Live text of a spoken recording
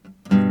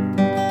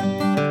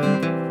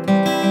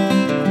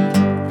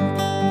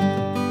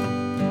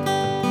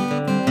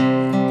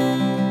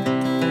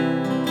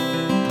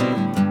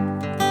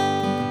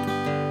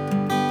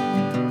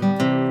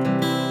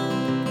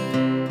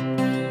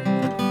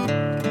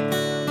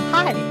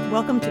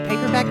Welcome to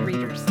Paperback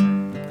Readers.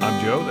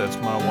 I'm Joe, that's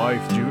my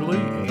wife Julie,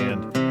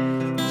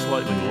 and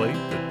slightly late,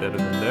 but better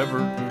than never.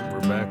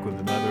 We're back with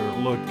another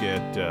look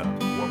at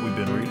what we've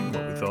been reading,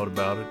 what we thought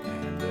about it,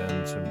 and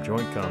then some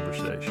joint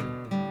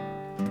conversation.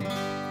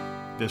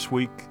 This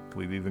week,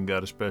 we've even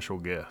got a special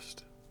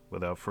guest.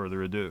 Without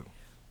further ado.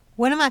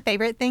 One of my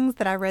favorite things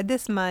that I read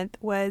this month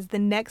was The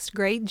Next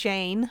Great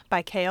Jane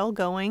by K.L.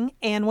 Going.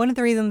 And one of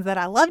the reasons that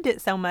I loved it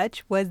so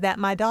much was that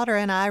my daughter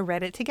and I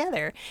read it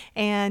together.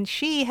 And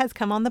she has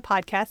come on the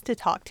podcast to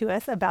talk to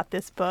us about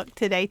this book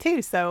today,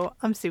 too. So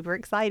I'm super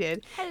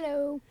excited.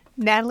 Hello.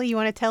 Natalie, you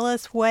want to tell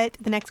us what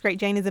The Next Great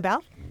Jane is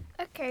about?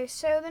 Okay,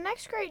 so The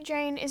Next Great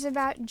Jane is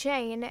about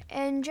Jane.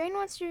 And Jane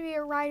wants to be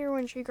a writer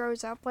when she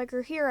grows up, like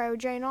her hero,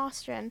 Jane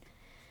Austen.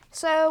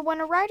 So when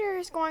a writer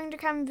is going to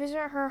come visit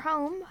her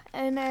home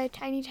in a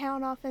tiny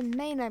town off in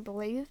Maine, I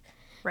believe,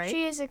 Right.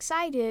 she is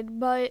excited,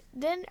 but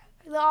then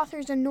the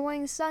author's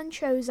annoying son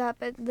shows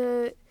up at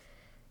the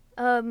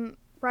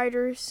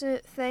writer's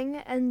thing,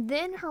 and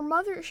then her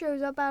mother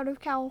shows up out of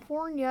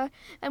California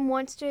and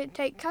wants to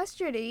take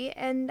custody,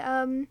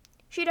 and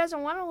she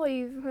doesn't want to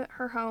leave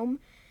her home.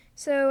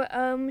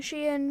 So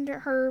she and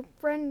her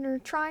friend are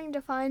trying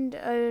to find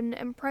an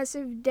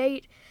impressive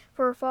date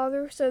for her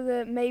father so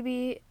that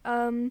maybe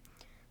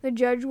the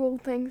judge will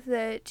think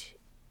that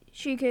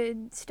she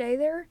could stay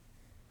there.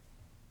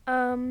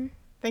 I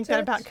think so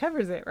that about it's-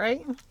 covers it,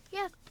 right?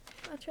 Yeah,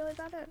 that's really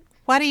about it.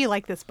 Why do you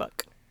like this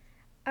book?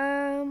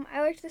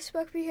 I liked this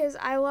book because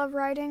I love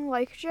writing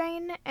like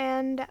Jane,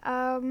 and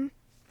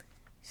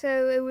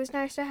so it was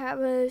nice to have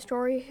a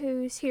story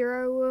whose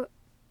hero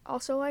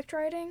also liked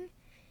writing.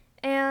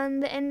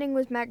 And the ending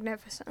was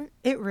magnificent.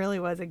 It really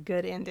was a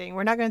good ending.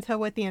 We're not going to tell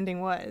what the ending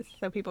was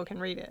so people can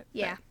read it.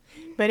 Yeah.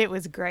 But it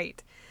was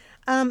great.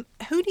 Who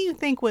do you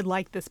think would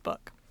like this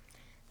book?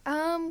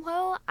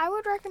 Well, I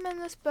would recommend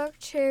this book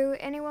to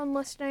anyone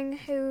listening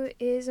who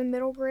is a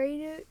middle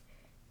grade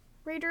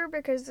reader,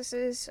 because this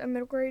is a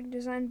middle grade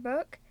design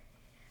book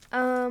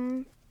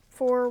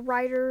for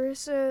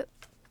writers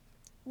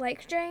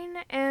like Jane.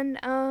 And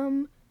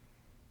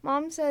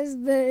Mom says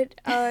that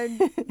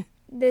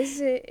this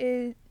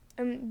is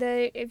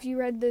that if you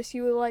read this,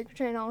 you would like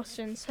Jane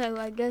Austen. So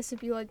I guess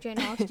if you like Jane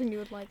Austen, you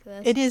would like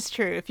this. It is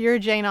true. If you're a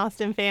Jane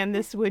Austen fan,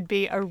 this would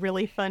be a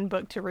really fun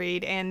book to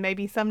read, and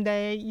maybe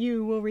someday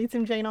you will read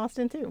some Jane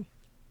Austen too.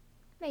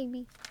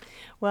 Maybe.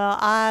 Well,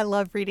 I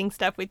love reading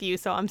stuff with you,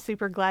 so I'm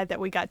super glad that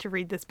we got to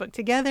read this book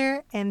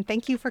together, and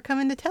thank you for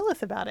coming to tell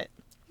us about it.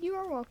 You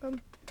are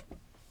welcome.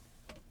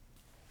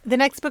 The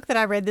next book that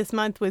I read this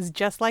month was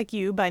Just Like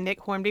You by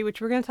Nick Hornby,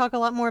 which we're going to talk a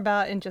lot more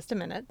about in just a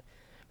minute.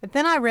 But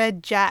then I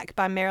read Jack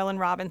by Marilynne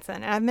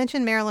Robinson. And I've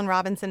mentioned Marilynne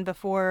Robinson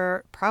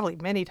before, probably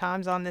many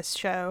times on this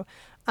show.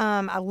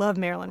 I love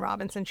Marilynne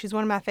Robinson. She's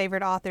one of my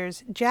favorite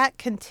authors. Jack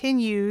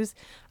continues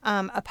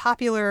a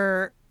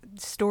popular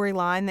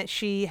storyline that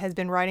she has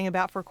been writing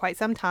about for quite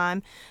some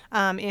time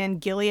in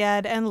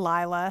Gilead and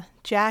Lila.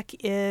 Jack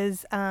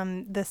is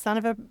the son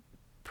of a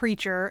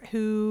preacher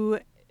who...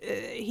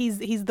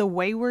 he's the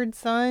wayward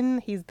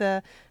son. He's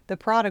the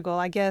prodigal,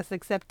 I guess,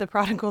 except the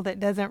prodigal that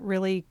doesn't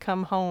really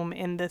come home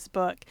in this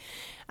book.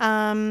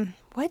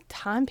 What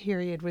time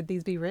period would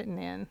these be written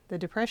in? The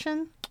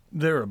Depression?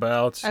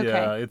 Thereabouts, Okay.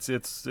 yeah.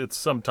 It's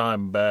some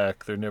time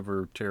back. They're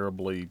never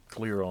terribly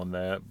clear on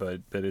that,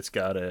 but it's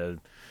got a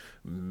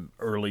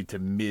early to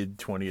mid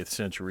 20th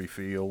century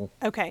feel.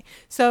 Okay,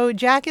 so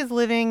Jack is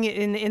living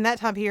in that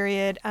time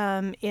period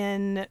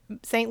in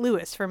St.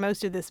 Louis for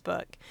most of this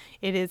book.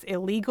 It is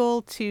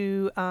illegal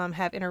to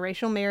have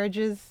interracial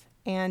marriages,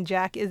 and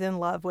Jack is in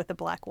love with a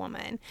black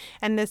woman.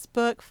 And this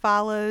book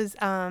follows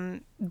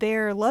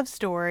their love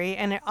story,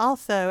 and it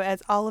also,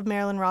 as all of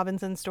Marilynne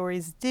Robinson's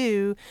stories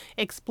do,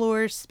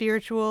 explores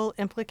spiritual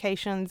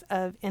implications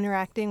of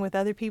interacting with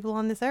other people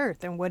on this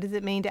earth, and what does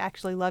it mean to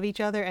actually love each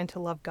other and to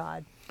love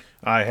God.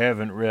 I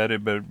haven't read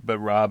it, but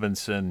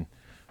Robinson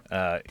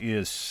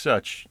is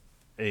such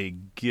a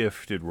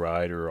gifted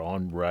writer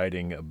on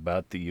writing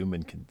about the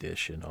human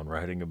condition, on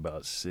writing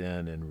about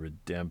sin and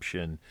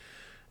redemption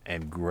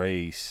and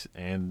grace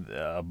and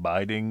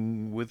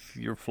abiding with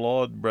your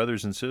flawed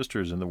brothers and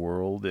sisters in the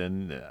world.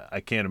 And I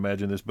can't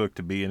imagine this book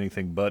to be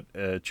anything but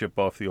a chip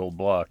off the old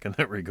block in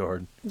that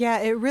regard. Yeah,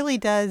 it really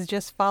does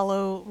just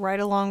follow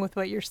right along with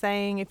what you're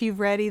saying. If you've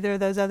read either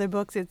of those other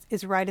books,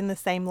 it's right in the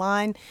same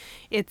line.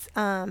 It's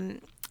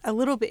a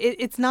little bit,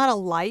 it's not a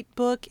light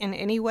book in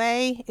any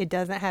way. It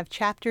doesn't have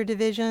chapter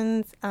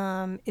divisions.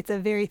 It's a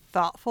very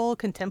thoughtful,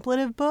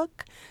 contemplative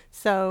book.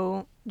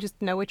 So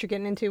just know what you're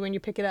getting into when you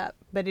pick it up.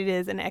 But it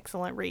is an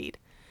excellent read.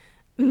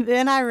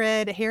 Then I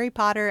read Harry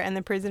Potter and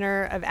the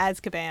Prisoner of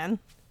Azkaban.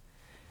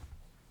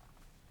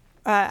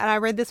 And I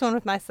read this one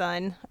with my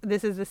son.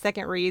 This is the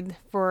second read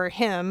for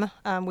him.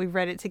 We've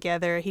read it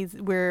together.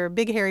 We're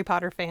big Harry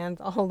Potter fans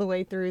all the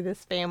way through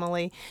this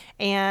family.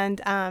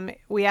 And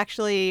we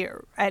actually,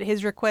 at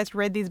his request,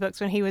 read these books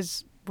when he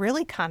was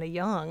really kind of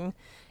young.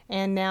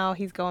 And now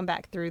he's going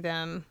back through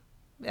them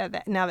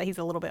now that he's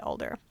a little bit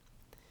older.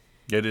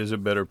 It is a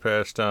better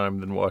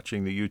pastime than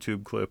watching the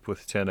YouTube clip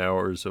with 10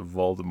 hours of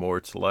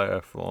Voldemort's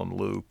laugh on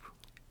loop.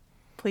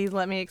 Please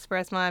let me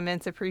express my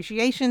immense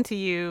appreciation to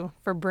you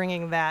for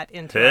bringing that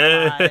into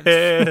our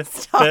lives.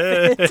 Stop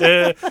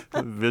it.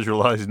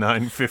 Visualize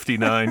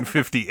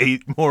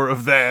 9:59:58 more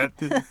of that.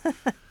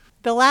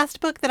 The last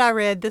book that I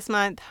read this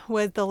month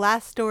was the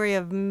last story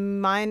of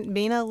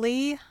Mina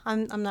Lee.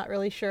 I'm not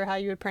really sure how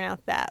you would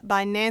pronounce that.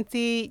 By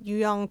Nancy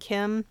Yeong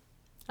Kim.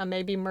 I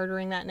may be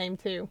murdering that name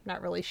too.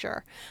 Not really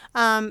sure.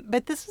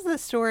 But this was the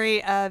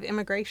story of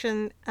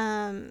immigration.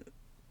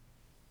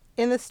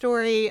 In the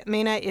story,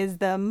 Mina is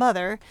the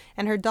mother,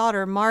 and her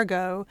daughter,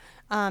 Margot,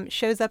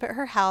 shows up at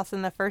her house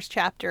in the first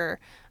chapter.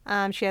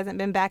 She hasn't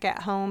been back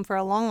at home for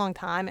a long, long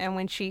time, and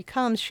when she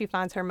comes, she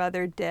finds her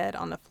mother dead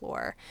on the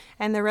floor.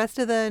 And the rest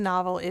of the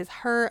novel is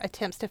her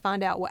attempts to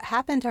find out what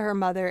happened to her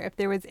mother, if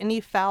there was any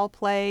foul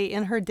play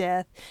in her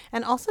death,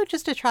 and also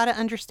just to try to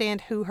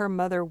understand who her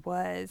mother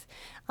was.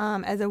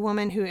 As a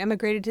woman who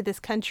immigrated to this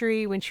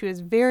country when she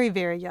was very,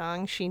 very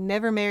young, she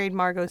never married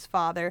Margot's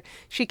father.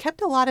 She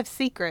kept a lot of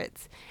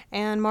secrets,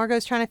 and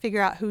Margot's trying to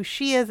figure out who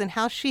she is and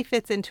how she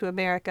fits into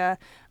America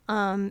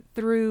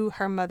through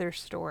her mother's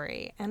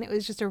story. And it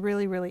was just a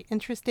really, really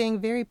interesting,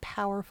 very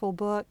powerful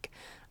book.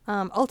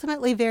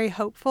 Ultimately very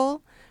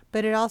hopeful,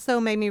 but it also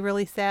made me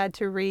really sad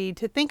to read,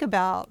 to think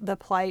about the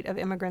plight of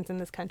immigrants in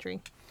this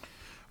country.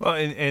 Well,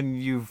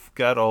 and you've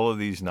got all of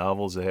these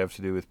novels that have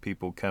to do with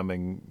people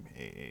coming,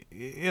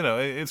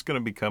 it's going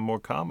to become more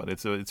common.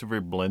 It's a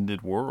very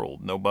blended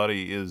world.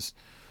 Nobody is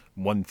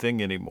one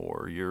thing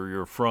anymore.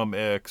 You're from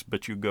X,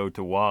 but you go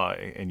to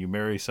Y, and you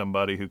marry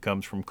somebody who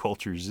comes from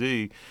culture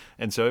Z,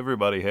 and so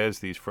everybody has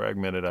these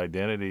fragmented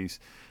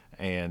identities.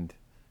 And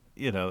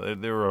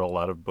there are a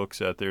lot of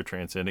books out there.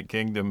 Transcendent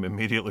Kingdom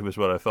immediately was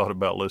what I thought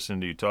about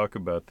listening to you talk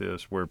about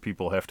this, where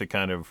people have to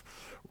kind of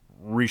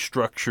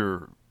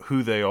restructure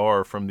who they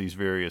are from these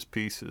various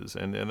pieces,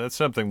 and that's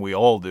something we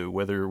all do,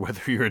 whether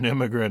you're an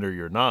immigrant or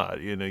you're not.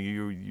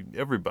 You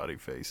everybody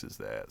faces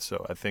that.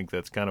 So I think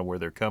that's kind of where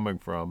they're coming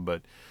from,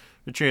 but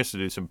a chance to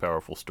do some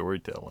powerful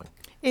storytelling.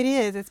 It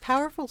is. It's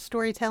powerful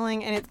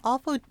storytelling, and it's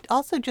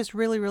also just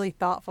really, really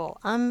thoughtful.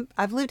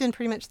 I've lived in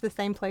pretty much the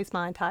same place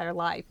my entire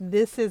life.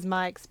 This is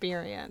my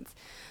experience.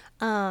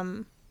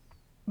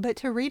 But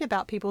to read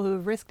about people who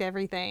have risked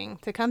everything,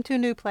 to come to a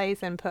new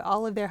place and put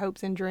all of their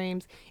hopes and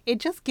dreams, it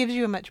just gives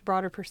you a much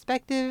broader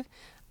perspective,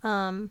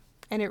 and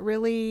it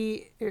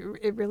really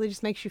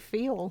just makes you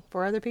feel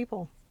for other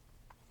people.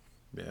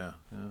 Yeah,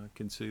 I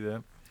can see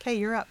that. Okay,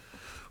 you're up.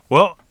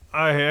 Well,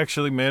 I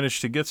actually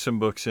managed to get some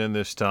books in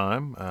this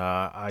time.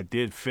 I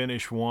did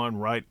finish one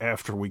right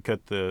after we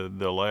cut the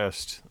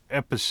last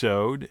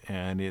episode,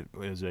 and it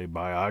was a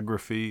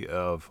biography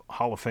of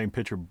Hall of Fame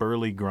pitcher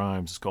Burley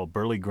Grimes. It's called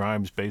Burley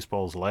Grimes,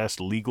 Baseball's Last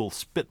Legal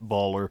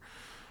Spitballer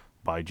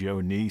by Joe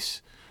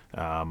Neese.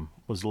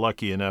 Was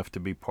lucky enough to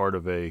be part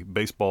of a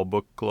baseball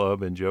book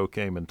club, and Joe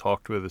came and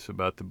talked with us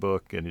about the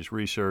book and his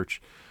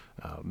research.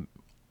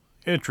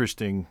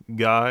 Interesting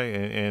guy,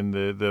 and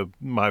the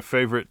my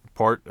favorite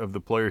part of the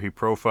player he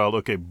profiled.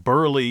 Okay,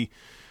 Burley,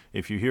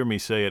 if you hear me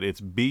say it,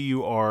 it's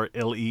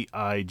Burleigh.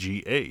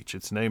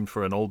 It's named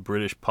for an old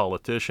British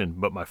politician,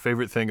 but my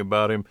favorite thing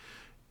about him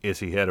is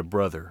he had a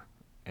brother,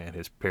 and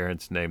his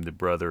parents named the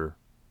brother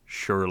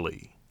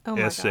Shirley. Oh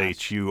my gosh. Shurleigh.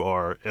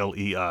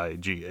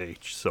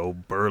 So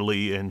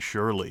Burley and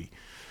Shirley.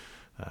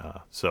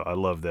 So I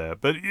love that.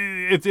 But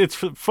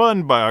it's a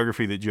fun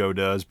biography that Joe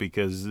does,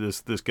 because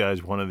this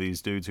guy's one of these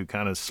dudes who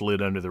kind of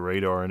slid under the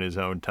radar in his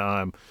own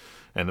time.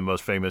 And the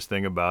most famous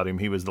thing about him,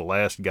 he was the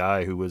last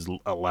guy who was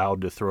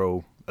allowed to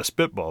throw a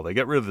spitball. They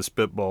got rid of the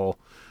spitball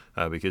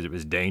because it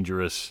was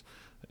dangerous,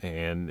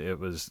 and it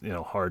was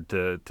hard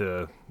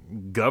to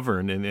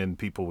govern, and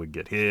people would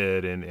get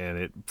hit, and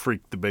it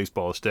freaked the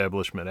baseball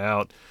establishment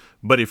out.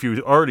 But if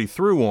you already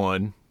threw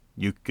one,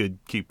 you could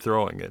keep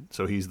throwing it.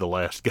 So he's the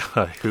last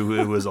guy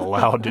who was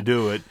allowed to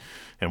do it.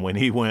 And when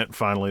he went,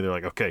 finally, they're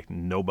like, okay,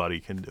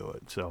 nobody can do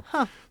it. So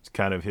It's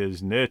kind of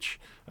his niche.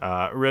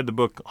 I read the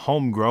book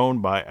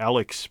Homegrown by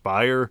Alex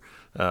Spire,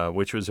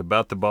 which was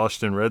about the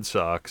Boston Red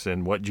Sox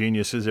and what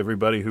geniuses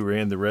everybody who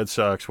ran the Red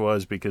Sox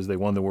was, because they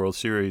won the World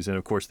Series. And,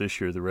 of course, this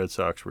year the Red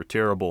Sox were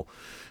terrible.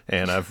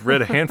 And I've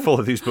read a handful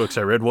of these books.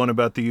 I read one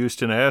about the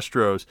Houston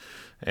Astros,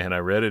 and I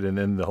read it, and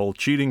then the whole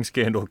cheating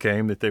scandal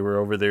came, that they were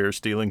over there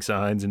stealing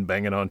signs and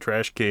banging on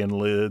trash can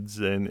lids.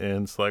 And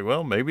it's like,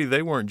 well, maybe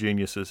they weren't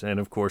geniuses. And,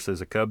 of course,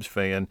 as a Cubs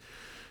fan,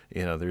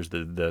 there's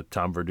the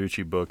Tom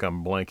Verducci book.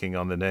 I'm blanking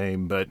on the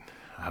name, but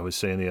I was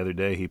saying the other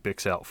day, he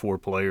picks out 4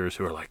 players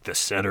who are like the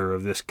center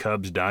of this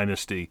Cubs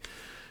dynasty,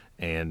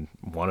 and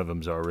one of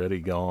them's already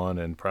gone,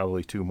 and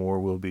probably 2 more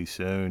will be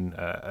soon.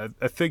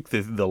 I think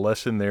the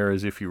lesson there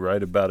is, if you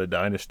write about a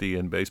dynasty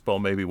in baseball,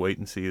 maybe wait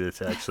and see that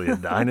it's actually a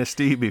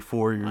dynasty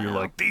before you're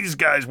like, these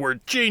guys were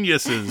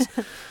geniuses.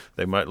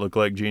 They might look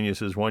like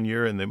geniuses one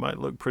year, and they might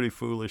look pretty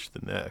foolish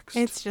the next.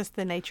 It's just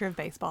the nature of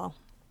baseball.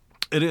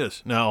 It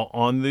is. Now,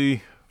 on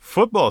the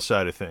football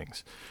side of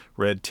things,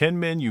 read 10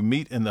 Men You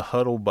Meet in the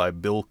Huddle by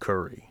Bill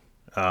Curry.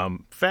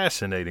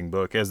 Fascinating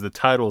book. As the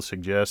title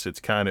suggests, it's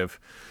kind of,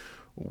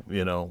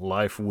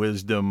 life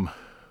wisdom,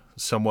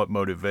 somewhat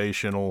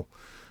motivational.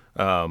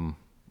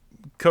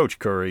 Coach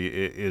Curry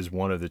is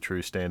one of the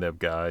true stand-up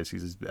guys.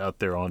 He's out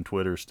there on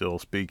Twitter still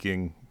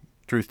speaking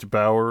truth to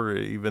power,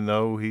 even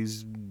though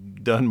he's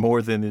done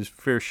more than his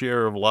fair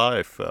share of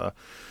life.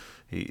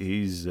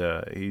 He's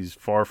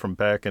far from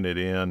packing it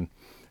in,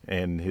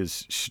 and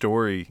his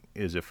story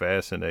is a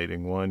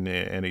fascinating one.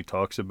 And he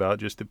talks about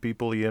just the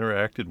people he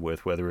interacted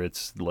with, whether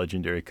it's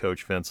legendary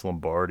coach Vince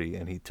Lombardi,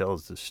 and he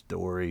tells the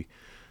story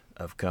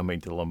of coming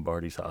to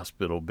Lombardi's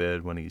hospital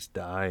bed when he's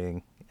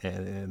dying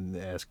and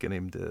asking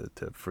him to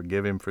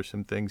forgive him for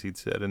some things he'd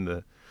said in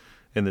the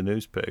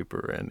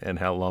newspaper, and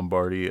how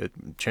Lombardi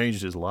had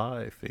changed his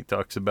life. He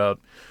talks about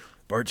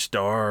Bart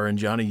Starr and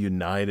Johnny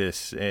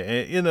Unitas,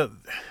 and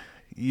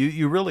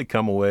you really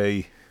come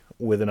away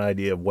with an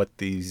idea of what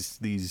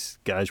these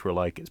guys were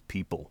like as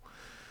people,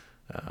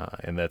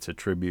 and that's a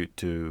tribute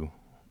to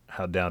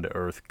how down to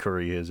earth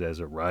Curry is as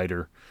a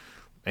writer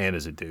and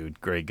as a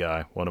dude. Great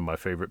guy, one of my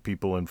favorite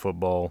people in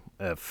football.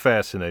 A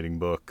fascinating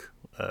book,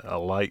 a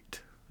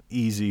light,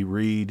 easy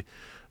read,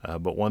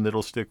 but one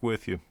that'll stick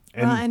with you.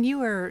 And you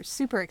were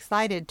super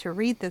excited to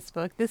read this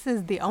book. This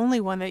is the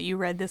only one that you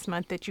read this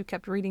month that you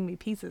kept reading me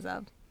pieces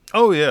of.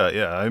 Oh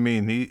yeah. I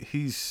mean,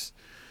 he's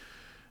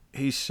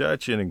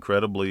such an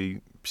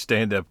incredibly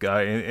stand-up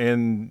guy,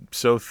 and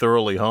so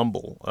thoroughly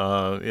humble.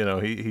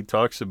 He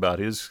talks about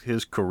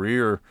his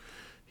career.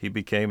 He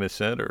became a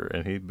center,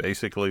 and he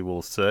basically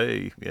will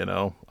say,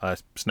 I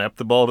snapped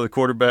the ball to the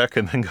quarterback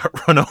and then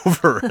got run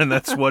over, and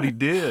that's what he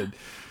did.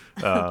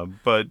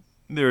 But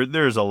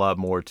there's a lot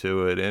more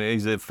to it, and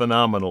he's a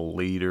phenomenal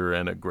leader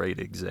and a great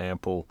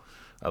example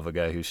of a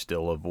guy who's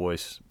still a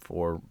voice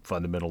for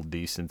fundamental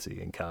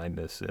decency and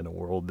kindness in a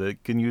world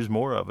that can use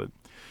more of it.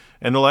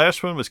 And the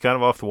last one was kind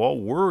of off the wall,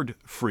 Word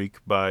Freak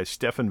by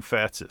Stefan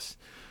Fatsis.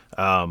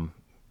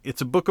 It's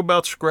a book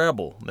about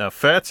Scrabble. Now,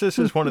 Fatsis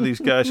is one of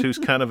these guys who's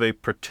kind of a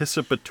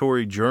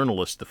participatory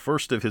journalist. The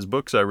first of his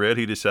books I read,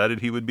 he decided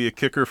he would be a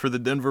kicker for the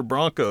Denver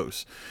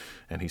Broncos.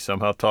 And he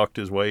somehow talked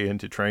his way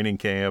into training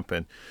camp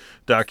and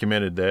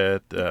documented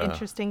that.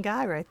 Interesting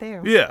guy right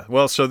there. Yeah.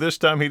 Well, so this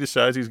time he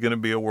decides he's going to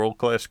be a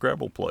world-class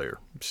Scrabble player.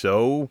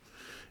 So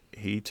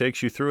he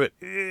takes you through it.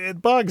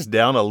 It bogs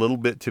down a little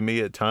bit to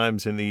me at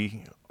times in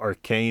the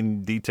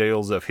arcane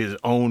details of his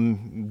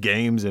own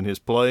games and his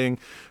playing,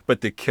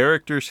 but the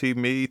characters he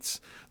meets,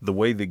 the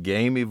way the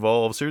game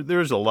evolves,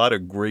 there's a lot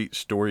of great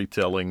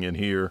storytelling in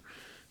here.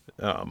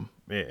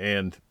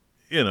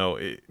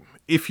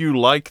 If you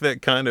like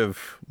that kind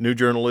of new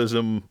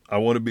journalism, I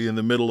want to be in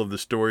the middle of the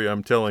story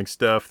I'm telling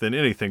stuff, then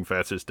anything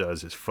Fatsis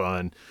does is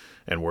fun,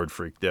 and Word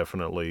Freak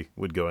definitely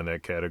would go in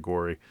that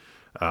category.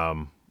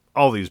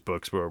 All these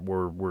books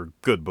were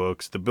good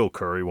books. The Bill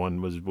Curry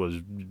one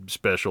was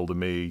special to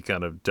me,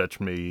 kind of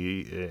touched me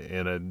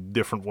in a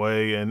different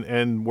way,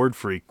 and Word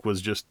Freak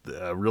was just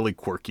a really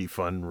quirky,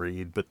 fun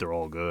read, but they're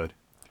all good.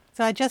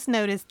 So I just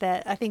noticed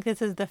that I think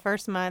this is the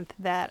first month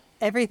that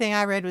everything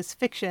I read was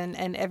fiction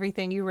and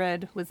everything you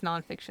read was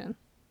nonfiction.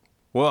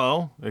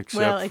 Well,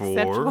 except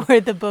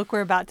for the book we're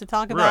about to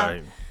talk about.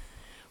 Right.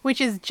 Which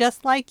is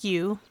Just Like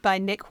You by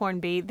Nick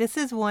Hornby. This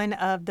is one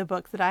of the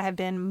books that I have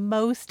been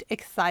most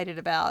excited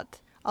about.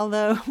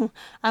 Although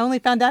I only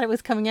found out it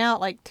was coming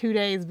out like 2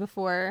 days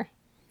before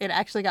it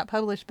actually got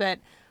published. But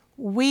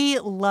we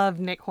love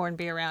Nick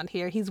Hornby around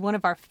here. He's one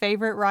of our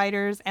favorite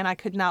writers, and I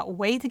could not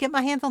wait to get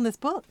my hands on this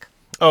book.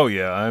 Oh,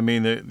 yeah. I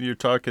mean, you're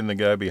talking the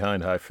guy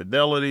behind High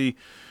Fidelity.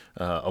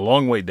 A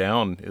Long Way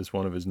Down is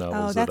one of his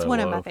novels. Oh, that's one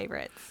love. of my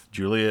favorites.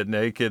 Juliet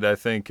Naked, I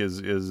think,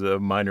 is a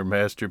minor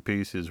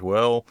masterpiece as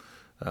well.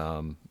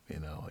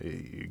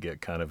 You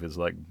get kind of his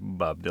like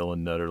Bob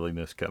Dylan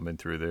nutterliness coming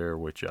through there,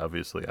 which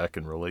obviously I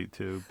can relate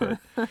to.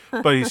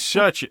 But he's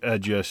such a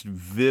just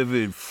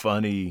vivid,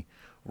 funny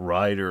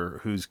writer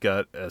who's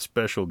got a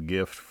special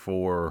gift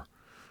for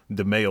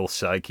the male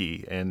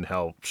psyche and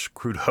how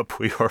screwed up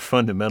we are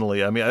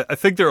fundamentally. I mean, I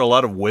think there are a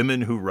lot of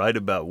women who write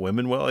about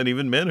women well, and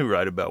even men who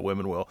write about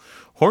women well.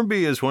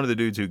 Hornby is one of the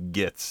dudes who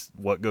gets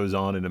what goes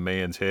on in a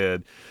man's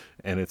head,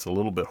 and it's a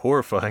little bit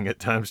horrifying at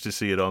times to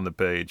see it on the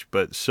page.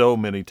 But so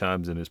many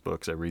times in his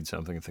books, I read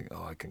something and think,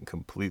 oh, I can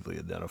completely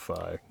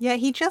identify. Yeah,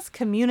 he just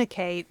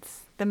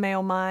communicates the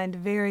male mind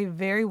very,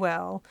 very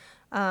well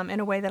in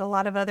a way that a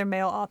lot of other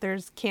male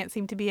authors can't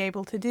seem to be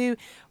able to do.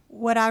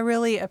 What I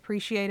really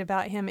appreciate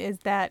about him is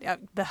that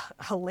the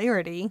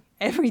hilarity,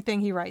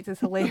 everything he writes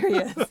is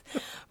hilarious,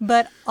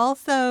 but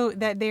also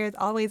that there's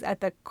always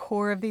at the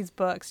core of these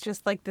books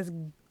just like this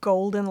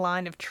golden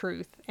line of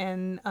truth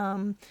and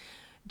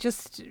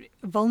just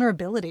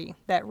vulnerability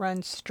that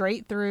runs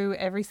straight through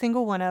every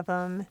single one of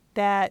them,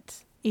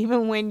 that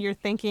even when you're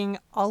thinking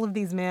all of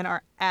these men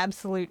are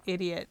absolute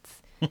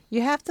idiots,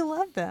 you have to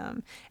love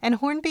them. And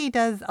Hornby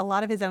does a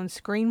lot of his own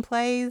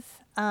screenplays.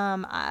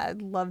 I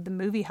love the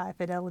movie High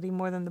Fidelity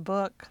more than the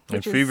book,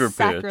 which and is Fever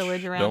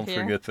sacrilege Pitch. around Don't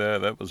here. forget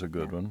that. That was a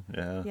good one.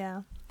 Yeah.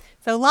 Yeah.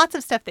 So lots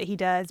of stuff that he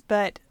does.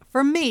 But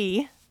for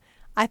me,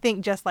 I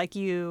think Just Like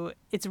You,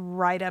 it's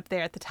right up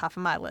there at the top of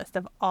my list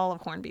of all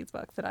of Hornby's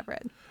books that I've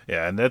read.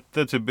 Yeah, and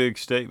that's a big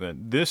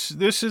statement. This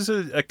is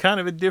a kind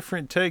of a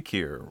different take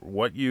here.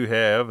 What you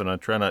have, and I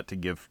try not to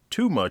give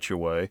too much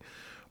away,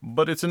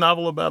 but it's a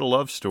novel about a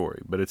love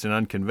story, but it's an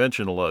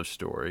unconventional love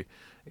story.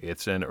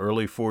 It's an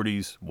early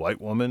 40s white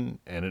woman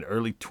and an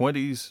early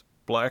 20s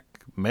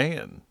black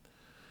man.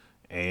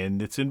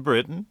 And it's in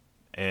Britain.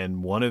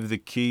 And one of the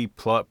key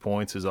plot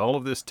points is all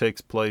of this takes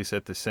place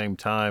at the same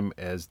time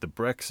as the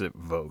Brexit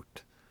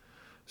vote.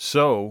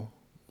 So,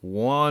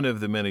 one of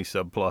the many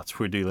subplots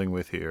we're dealing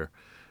with here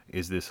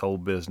is this whole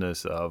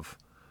business of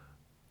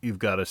you've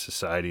got a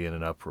society in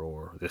an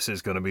uproar. This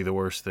is going to be the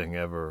worst thing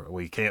ever.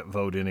 We can't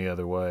vote any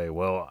other way.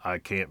 Well, I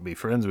can't be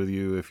friends with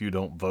you if you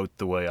don't vote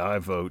the way I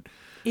vote.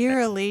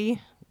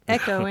 Eerily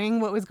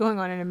echoing what was going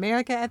on in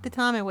America at the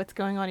time and what's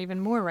going on even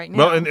more right now.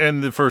 Well,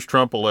 and the first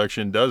Trump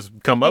election does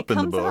come up in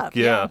the comes book. up,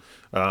 yeah.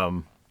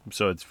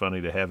 So it's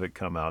funny to have it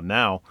come out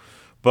now.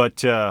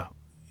 But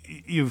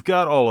you've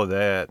got all of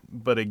that.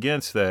 But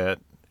against that,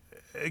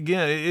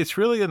 again, it's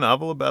really a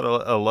novel about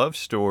a love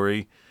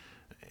story.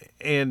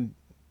 And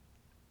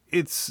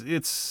it's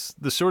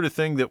the sort of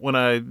thing that when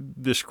I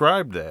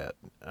described that,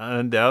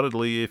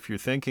 undoubtedly, if you're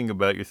thinking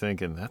about it, you're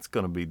thinking, that's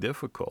going to be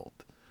difficult.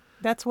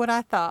 That's what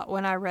I thought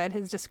when I read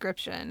his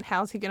description.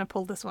 How's he going to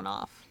pull this one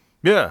off?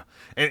 Yeah,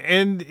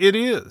 and it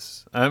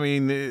is. I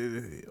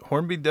mean,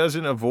 Hornby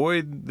doesn't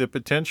avoid the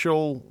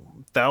potential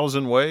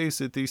 1,000 ways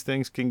that these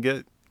things can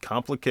get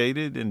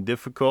complicated and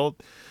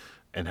difficult,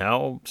 and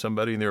how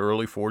somebody in their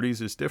early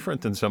 40s is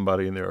different than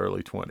somebody in their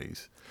early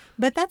 20s.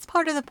 But that's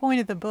part of the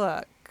point of the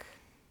book.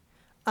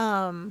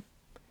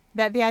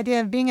 That the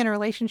idea of being in a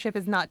relationship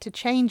is not to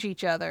change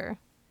each other.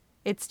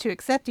 It's to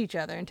accept each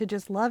other and to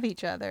just love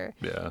each other.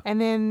 Yeah. And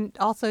then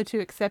also to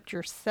accept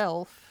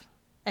yourself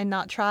and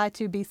not try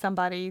to be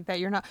somebody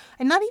that you're not.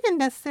 And not even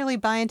necessarily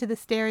buy into the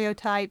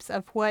stereotypes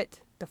of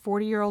what the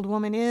 40-year-old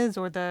woman is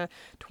or the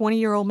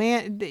 20-year-old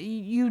man.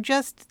 You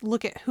just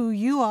look at who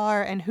you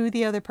are and who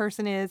the other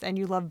person is, and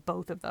you love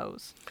both of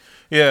those.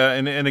 Yeah,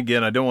 and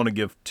again, I don't want to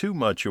give too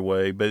much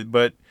away,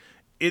 but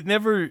it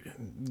never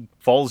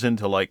falls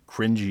into like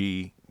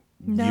cringy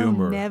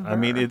humor. Never. I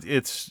mean,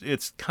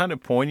 it's kind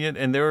of poignant,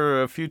 and there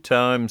are a few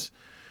times.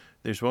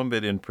 There's one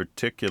bit in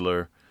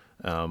particular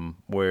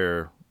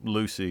where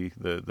Lucy,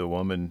 the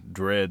woman,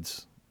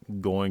 dreads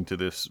going to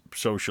this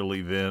social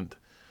event,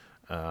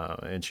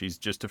 and she's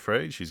just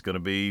afraid she's going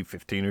to be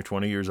 15 or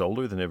 20 years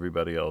older than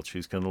everybody else.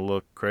 She's going to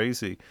look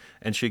crazy,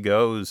 and she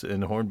goes.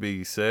 And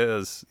Hornby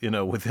says,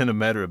 within a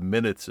matter of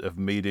minutes of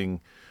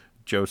meeting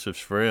Joseph's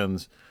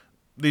friends,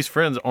 these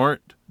friends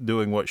aren't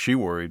doing what she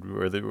worried,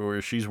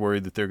 where she's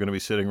worried that they're going to be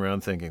sitting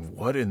around thinking,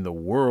 what in the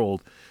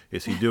world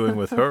is he doing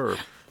with her?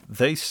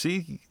 They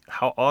see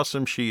how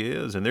awesome she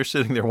is, and they're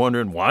sitting there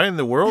wondering, why in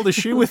the world is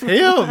she with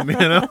him?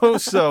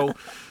 So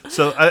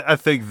I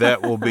think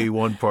that will be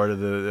one part of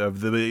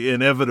the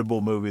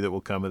inevitable movie that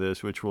will come of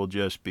this, which will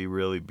just be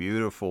really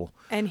beautiful.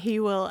 And he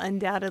will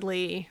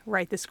undoubtedly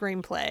write the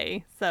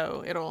screenplay,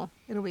 so it'll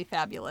be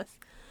fabulous.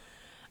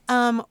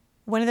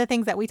 One of the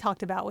things that we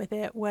talked about with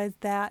it was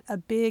that a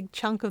big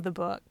chunk of the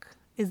book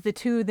is the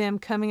two of them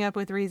coming up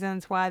with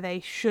reasons why they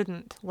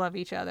shouldn't love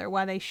each other,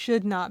 why they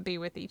should not be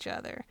with each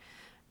other.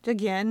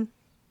 Again,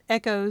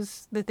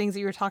 echoes the things that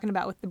you were talking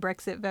about with the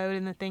Brexit vote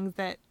and the things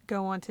that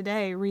go on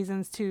today,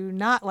 reasons to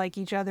not like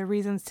each other,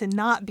 reasons to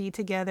not be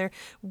together.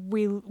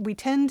 We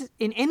tend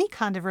in any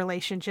kind of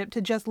relationship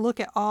to just look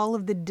at all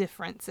of the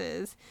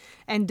differences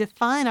and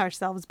define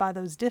ourselves by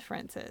those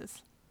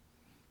differences.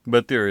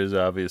 But there is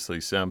obviously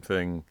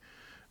something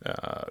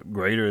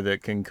greater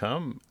that can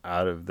come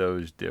out of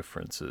those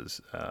differences.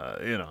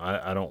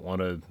 I don't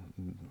want to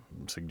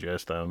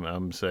suggest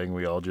I'm saying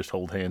we all just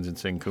hold hands and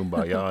sing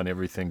Kumbaya and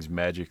everything's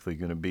magically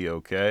going to be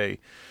okay.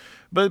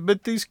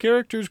 But these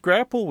characters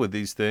grapple with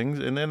these things,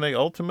 and then they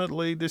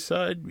ultimately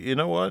decide, you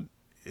know what?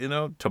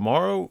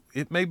 Tomorrow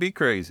it may be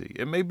crazy.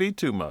 It may be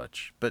too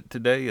much, but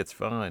today it's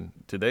fine.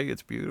 Today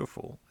it's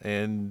beautiful.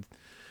 And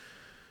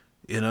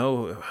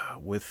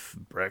with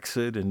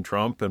Brexit and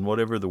Trump and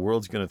whatever the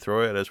world's going to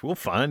throw at us, we'll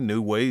find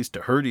new ways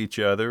to hurt each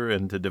other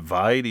and to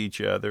divide each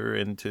other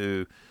and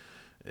to,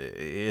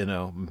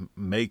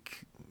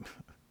 make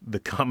the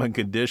common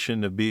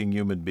condition of being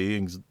human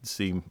beings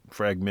seem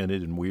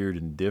fragmented and weird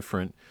and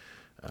different.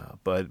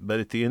 But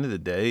at the end of the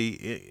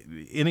day,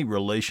 any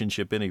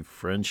relationship, any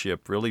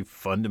friendship really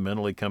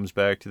fundamentally comes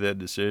back to that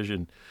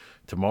decision.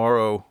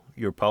 Tomorrow,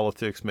 your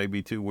politics may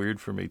be too weird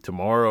for me.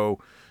 Tomorrow,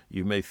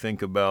 you may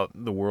think about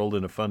the world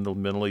in a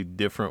fundamentally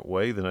different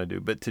way than I do.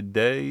 But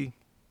today,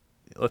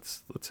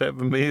 let's have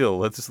a meal.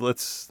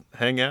 Let's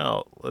hang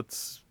out.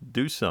 Let's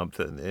do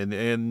something.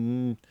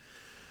 And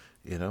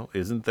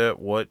isn't that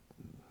what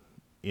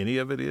any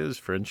of it is?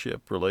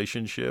 Friendship,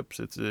 relationships.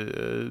 It's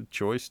a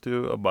choice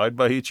to abide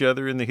by each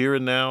other in the here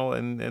and now,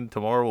 and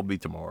tomorrow will be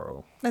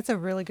tomorrow. That's a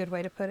really good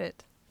way to put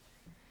it.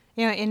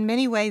 In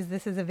many ways,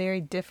 this is a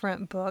very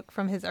different book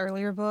from his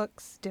earlier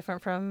books,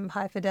 different from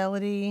High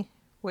Fidelity,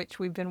 which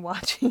we've been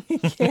watching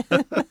again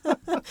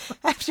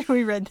after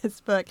we read this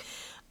book.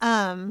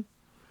 And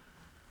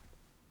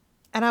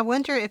I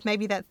wonder if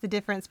maybe that's the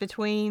difference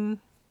between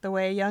the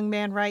way a young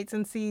man writes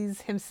and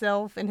sees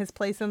himself and his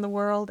place in the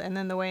world, and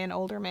then the way an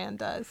older man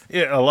does.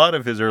 Yeah, a lot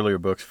of his earlier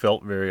books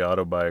felt very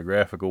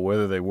autobiographical,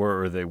 whether they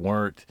were or they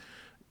weren't.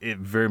 It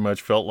very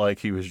much felt like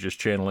he was just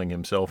channeling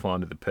himself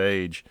onto the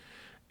page.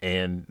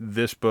 And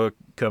this book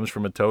comes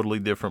from a totally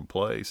different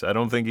place. I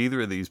don't think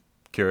either of these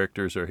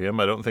characters are him.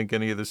 I don't think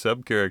any of the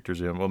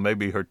sub-characters are him. Well,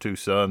 maybe her two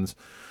sons,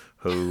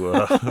 who,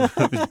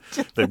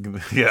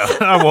 yeah,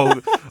 I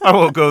won't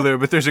go there.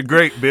 But there's a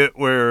great bit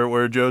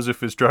where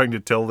Joseph is trying to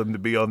tell them to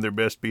be on their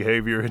best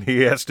behavior, and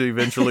he has to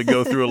eventually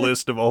go through a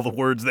list of all the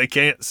words they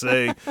can't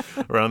say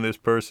around this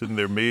person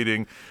they're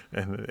meeting,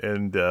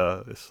 and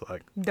it's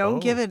like,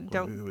 Don't.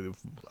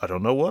 I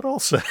don't know what I'll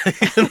say.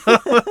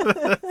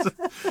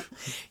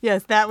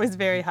 Yes, that was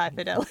very high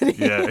fidelity.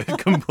 Yeah, it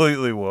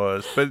completely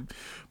was.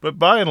 But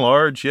by and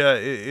large, yeah,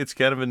 it's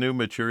kind of a new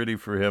maturity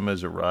for him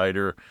as a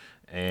writer.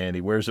 And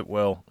he wears it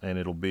well, and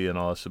it'll be an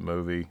awesome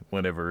movie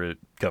whenever it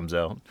comes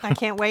out. I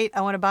can't wait. I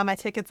want to buy my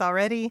tickets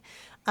already.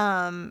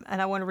 And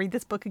I want to read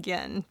this book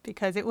again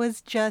because it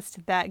was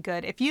just that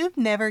good. If you've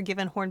never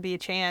given Hornby a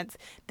chance,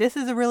 this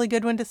is a really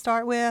good one to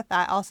start with.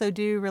 I also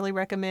do really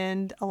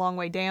recommend A Long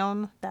Way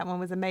Down. That one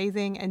was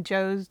amazing. And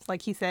Joe's,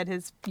 like he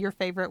said, your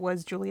favorite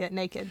was Juliet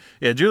Naked.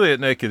 Yeah, Juliet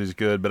Naked is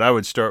good, but I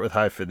would start with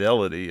High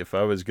Fidelity if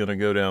I was going to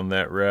go down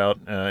that route.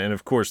 And,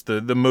 of course,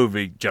 the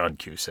movie, John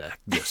Cusack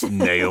just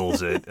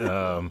nails it.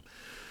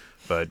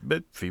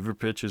 But Fever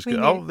Pitch is good.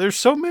 Oh, there's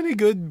so many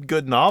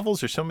good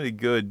novels. There's so many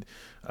good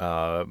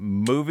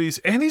movies,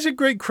 and he's a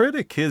great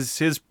critic.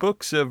 His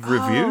books of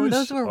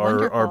reviews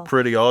are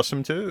pretty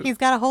awesome too. He's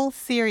got a whole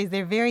series.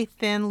 They're very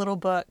thin little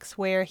books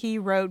where he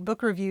wrote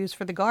book reviews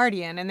for The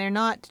Guardian, and they're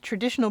not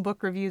traditional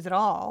book reviews at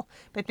all.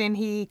 But then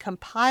he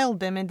compiled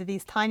them into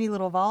these tiny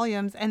little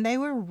volumes, and they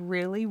were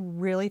really,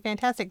 really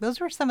fantastic. Those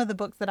were some of the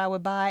books that I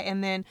would buy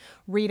and then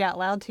read out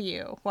loud to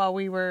you while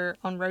we were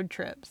on road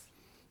trips.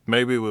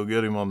 Maybe we'll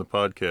get him on the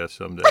podcast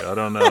someday. I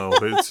don't know.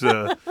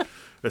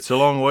 It's a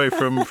long way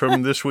from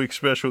this week's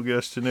special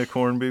guest to Nick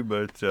Hornby,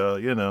 but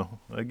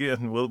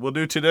again, we'll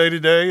do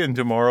today and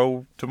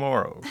tomorrow.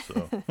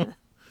 So.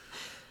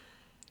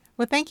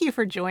 Well, thank you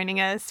for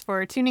joining us,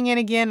 for tuning in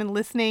again and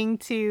listening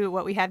to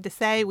what we have to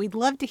say. We'd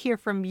love to hear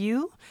from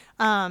you.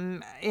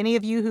 Any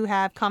of you who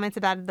have comments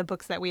about the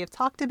books that we have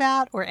talked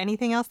about or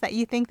anything else that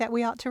you think that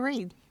we ought to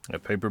read.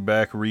 At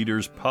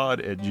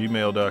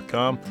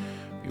paperbackreaderspod@gmail.com.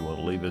 If you want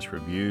to leave us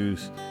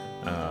reviews,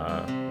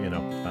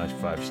 nice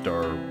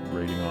 5-star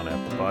rating on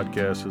Apple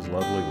Podcasts is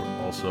lovely.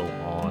 We're also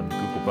on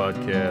Google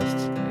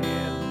Podcasts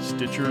and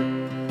Stitcher,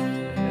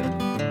 and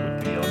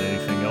would be on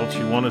anything else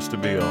you want us to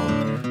be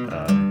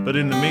on. But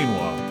in the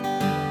meanwhile,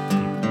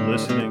 keep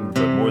listening,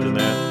 but more than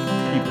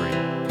that, keep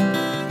reading.